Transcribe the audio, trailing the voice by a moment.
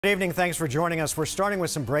Good evening. Thanks for joining us. We're starting with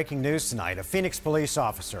some breaking news tonight. A Phoenix police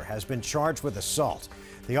officer has been charged with assault.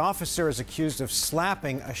 The officer is accused of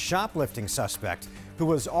slapping a shoplifting suspect who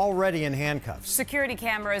was already in handcuffs. Security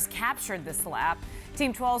cameras captured the slap.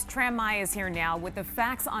 Team 12's Tram Mai is here now with the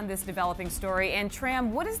facts on this developing story. And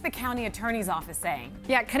Tram, what is the county attorney's office saying?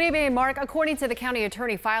 Yeah, Caribe and Mark, according to the county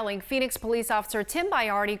attorney filing, Phoenix police officer Tim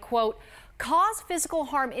Baiardi, quote, cause physical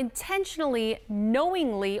harm intentionally,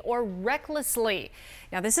 knowingly, or recklessly.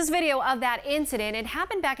 Now, this is video of that incident. It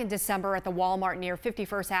happened back in December at the Walmart near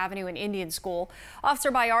 51st Avenue in Indian School.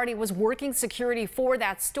 Officer Baiardi was working security for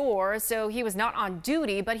that store, so he was not on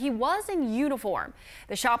duty, but he was in uniform.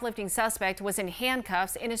 The shoplifting suspect was in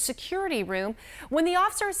handcuffs in a security room when the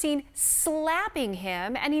officer is seen slapping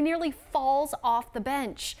him, and he nearly falls off the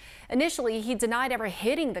bench. Initially, he denied ever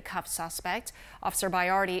hitting the cuffed suspect. Officer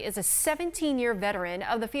Baiardi is a 17-year veteran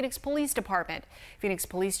of the Phoenix Police Department. Phoenix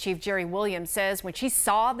Police Chief Jerry Williams says when she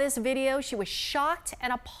saw this video, she was shocked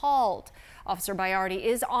and appalled. Officer Baiardi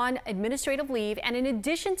is on administrative leave, and in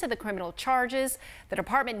addition to the criminal charges, the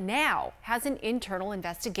department now has an internal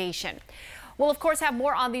investigation. We'll, of course, have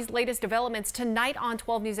more on these latest developments tonight on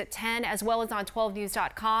 12 News at 10, as well as on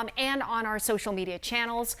 12news.com and on our social media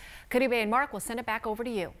channels. Caribe and Mark will send it back over to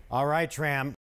you. All right, Tram.